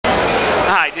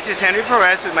This is Henry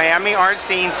Perez with Miami Art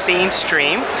Scene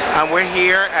Stream. We're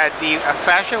here at the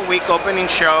Fashion Week opening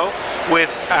show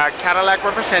with Cadillac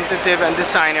representative and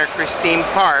designer Christine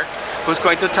Park, who's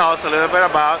going to tell us a little bit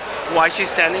about why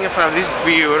she's standing in front of this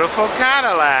beautiful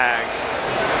Cadillac.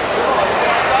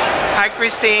 Hi,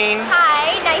 Christine.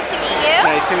 Hi, nice to meet you.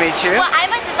 Nice to meet you. Well,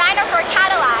 I'm a designer for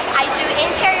Cadillac. I do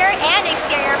interior and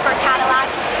exterior for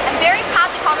Cadillac. I'm very proud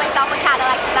to call myself a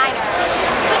Cadillac designer.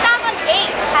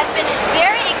 2008 has been a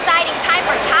very exciting time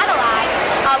for Cadillac.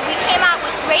 We came out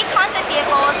with great concept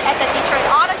vehicles at the Detroit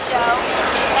Auto Show,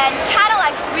 and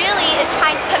Cadillac really is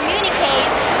trying to communicate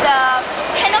the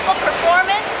pinnacle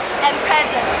performance and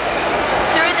presence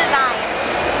through design.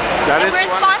 And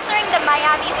we're sponsoring the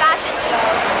Miami Fashion Show,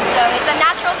 so it's a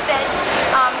natural fit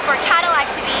for Cadillac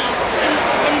to be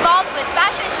involved with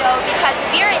Fashion Show because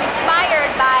we're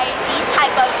inspired by these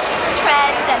type of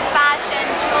trends and fashion,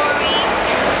 jewelry.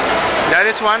 That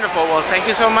is wonderful. Well, thank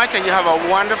you so much, and you have a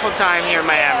wonderful time here in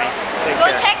Miami. Go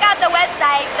check out the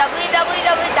website,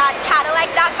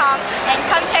 www.cadillac.com, and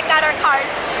come check out our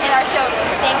cars in our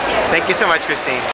showrooms. Thank you. Thank you so much, Christine.